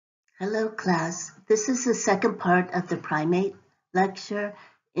Hello class, this is the second part of the primate lecture.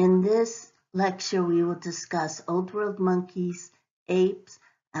 In this lecture we will discuss Old World monkeys, apes,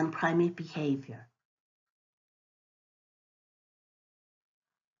 and primate behavior.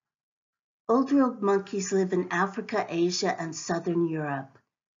 Old World monkeys live in Africa, Asia, and Southern Europe.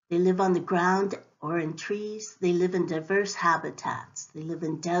 They live on the ground or in trees. They live in diverse habitats. They live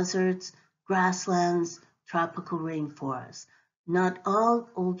in deserts, grasslands, tropical rainforests. Not all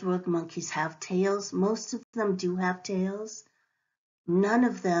Old World monkeys have tails. Most of them do have tails. None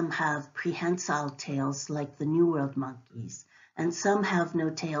of them have prehensile tails like the New World monkeys, and some have no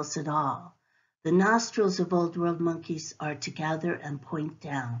tails at all. The nostrils of Old World monkeys are together and point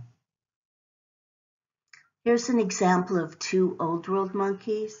down. Here's an example of two Old World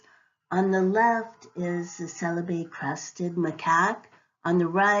monkeys. On the left is the celibate-crested macaque. On the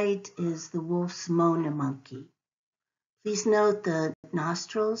right is the wolf's Mona monkey. Please note the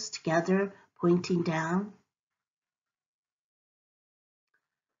nostrils together pointing down.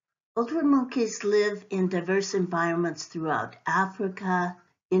 Old World monkeys live in diverse environments throughout Africa,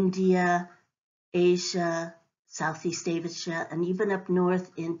 India, Asia, Southeast Asia, and even up north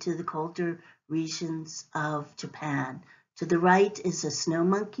into the colder regions of Japan. To the right is a snow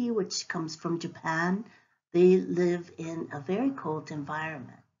monkey, which comes from Japan. They live in a very cold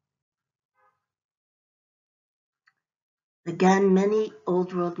environment. Again, many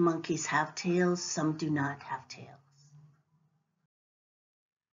Old World monkeys have tails, some do not have tails.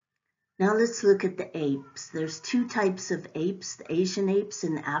 Now let's look at the apes. There's two types of apes, the Asian apes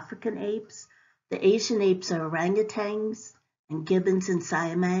and the African apes. The Asian apes are orangutans and gibbons and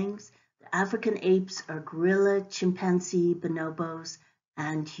siamangs. The African apes are gorilla, chimpanzee, bonobos,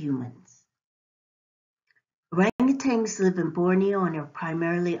 and humans. Orangutans live in Borneo and are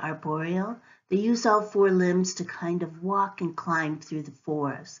primarily arboreal. They use all four limbs to kind of walk and climb through the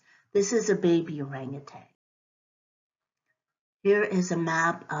forest. This is a baby orangutan. Here is a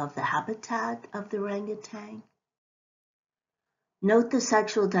map of the habitat of the orangutan. Note the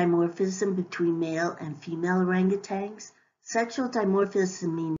sexual dimorphism between male and female orangutans. Sexual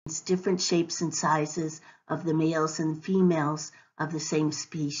dimorphism means different shapes and sizes of the males and females of the same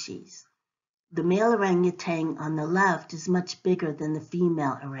species. The male orangutan on the left is much bigger than the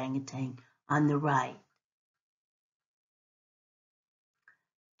female orangutan on the right.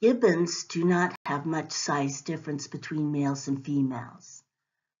 Gibbons do not have much size difference between males and females,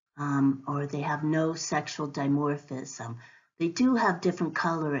 or they have no sexual dimorphism. They do have different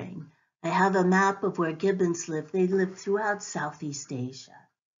coloring. I have a map of where gibbons live. They live throughout Southeast Asia.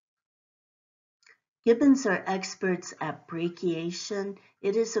 Gibbons are experts at brachiation.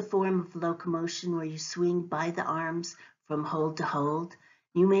 It is a form of locomotion where you swing by the arms from hold to hold.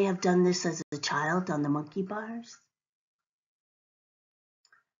 You may have done this as a child on the monkey bars.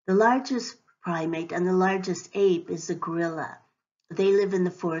 The largest primate and the largest ape is the gorilla. They live in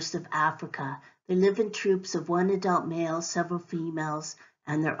the forests of Africa. They live in troops of one adult male, several females,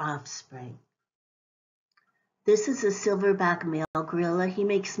 and their offspring. This is a silverback male gorilla. He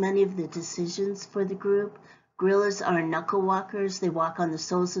makes many of the decisions for the group. Gorillas are knuckle walkers. They walk on the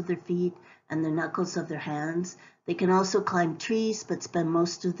soles of their feet and the knuckles of their hands. They can also climb trees, but spend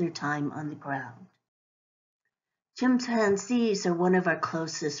most of their time on the ground. Chimpanzees are one of our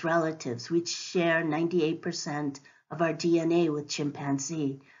closest relatives. We share 98% of our DNA with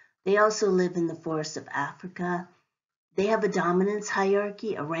chimpanzee. They also live in the forests of Africa. They have a dominance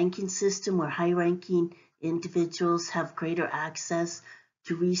hierarchy, a ranking system where high-ranking individuals have greater access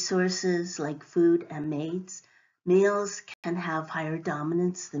to resources like food and mates. Males can have higher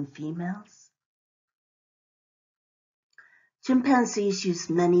dominance than females. Chimpanzees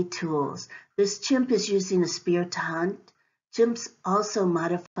use many tools. This chimp is using a spear to hunt. Chimps also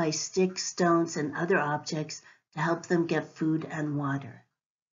modify sticks, stones, and other objects to help them get food and water.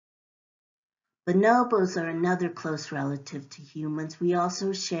 Bonobos are another close relative to humans. We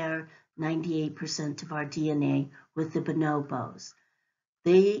also share 98% of our DNA with the bonobos.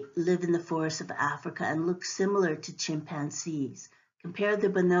 They live in the forests of Africa and look similar to chimpanzees. Compare the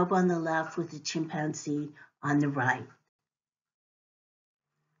bonobo on the left with the chimpanzee on the right.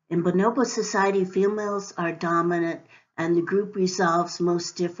 In bonobo society, females are dominant and the group resolves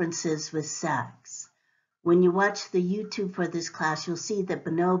most differences with sex. When you watch the YouTube for this class, you'll see that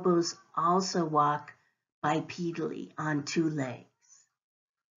bonobos also walk bipedally on two legs.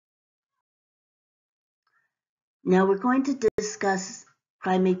 Now we're going to discuss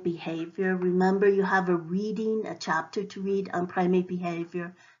primate behavior. Remember, you have a chapter to read on primate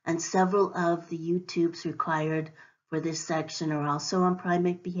behavior, and several of the YouTubes required for this section are also on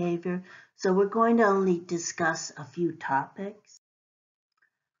primate behavior. So we're going to only discuss a few topics.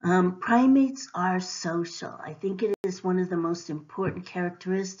 Primates are social. I think it is one of the most important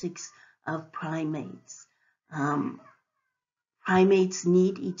characteristics of primates. Um, Primates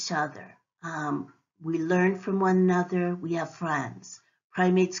need each other. We learn from one another. We have friends.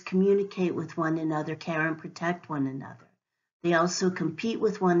 Primates communicate with one another, care and protect one another. They also compete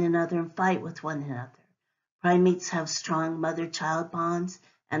with one another and fight with one another. Primates have strong mother-child bonds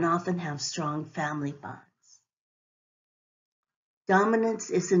and often have strong family bonds. Dominance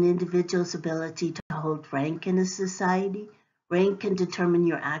is an individual's ability to hold rank in a society. Rank can determine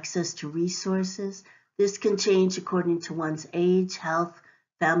your access to resources. This can change according to one's age, health,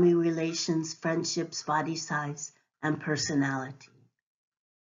 family relations, friendships, body size, and personality.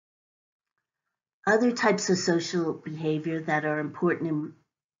 Other types of social behavior that are important in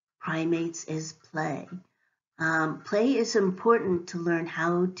primates is play. Play is important to learn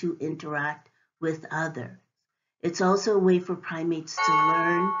how to interact with others. It's also a way for primates to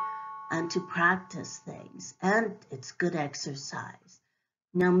learn and to practice things, and it's good exercise.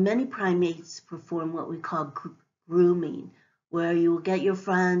 Now, many primates perform what we call grooming, where you will get your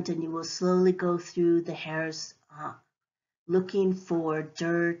friend and you will slowly go through the hairs looking for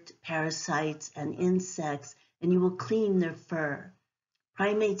dirt, parasites, and insects, and you will clean their fur.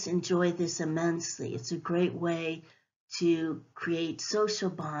 Primates enjoy this immensely. It's a great way to create social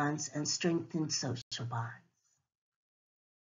bonds and strengthen social bonds.